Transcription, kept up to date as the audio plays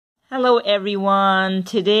Hello everyone.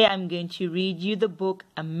 Today I'm going to read you the book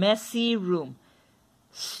A Messy Room.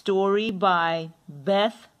 Story by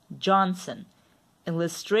Beth Johnson.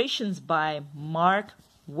 Illustrations by Mark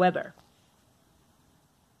Weber.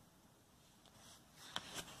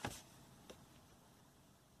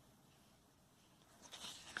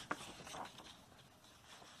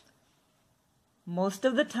 Most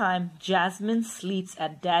of the time, Jasmine sleeps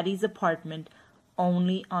at Daddy's apartment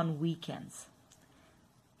only on weekends.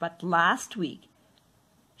 But last week,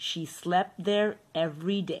 she slept there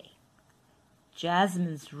every day.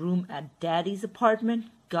 Jasmine's room at Daddy's apartment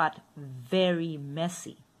got very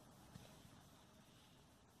messy.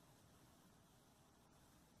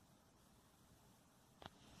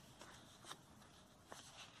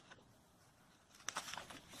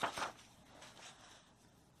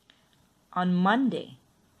 On Monday,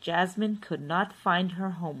 Jasmine could not find her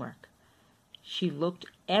homework. She looked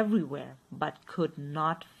everywhere but could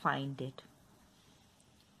not find it.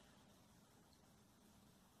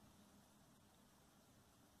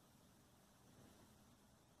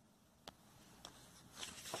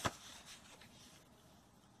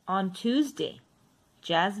 On Tuesday,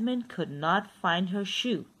 Jasmine could not find her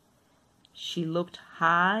shoe. She looked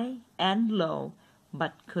high and low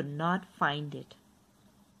but could not find it.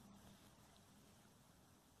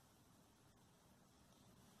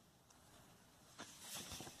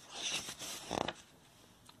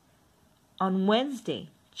 On Wednesday,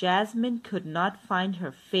 Jasmine could not find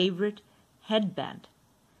her favorite headband.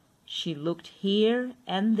 She looked here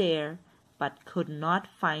and there, but could not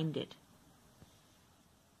find it.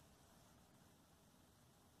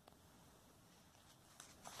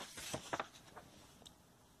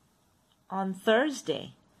 On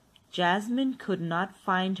Thursday, Jasmine could not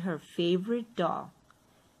find her favorite doll.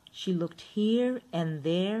 She looked here and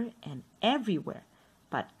there and everywhere,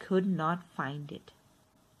 but could not find it.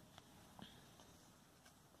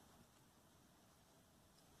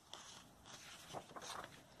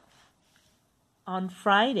 On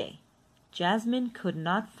Friday, Jasmine could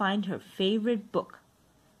not find her favorite book.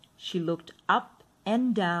 She looked up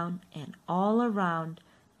and down and all around,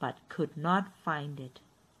 but could not find it.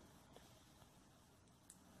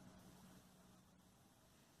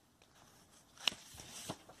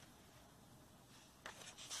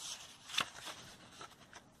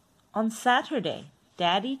 On Saturday,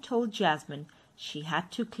 Daddy told Jasmine she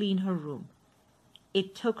had to clean her room.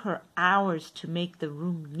 It took her hours to make the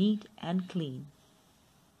room neat and clean.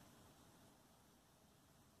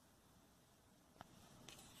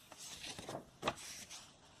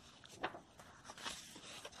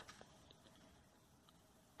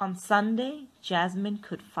 On Sunday, Jasmine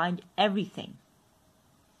could find everything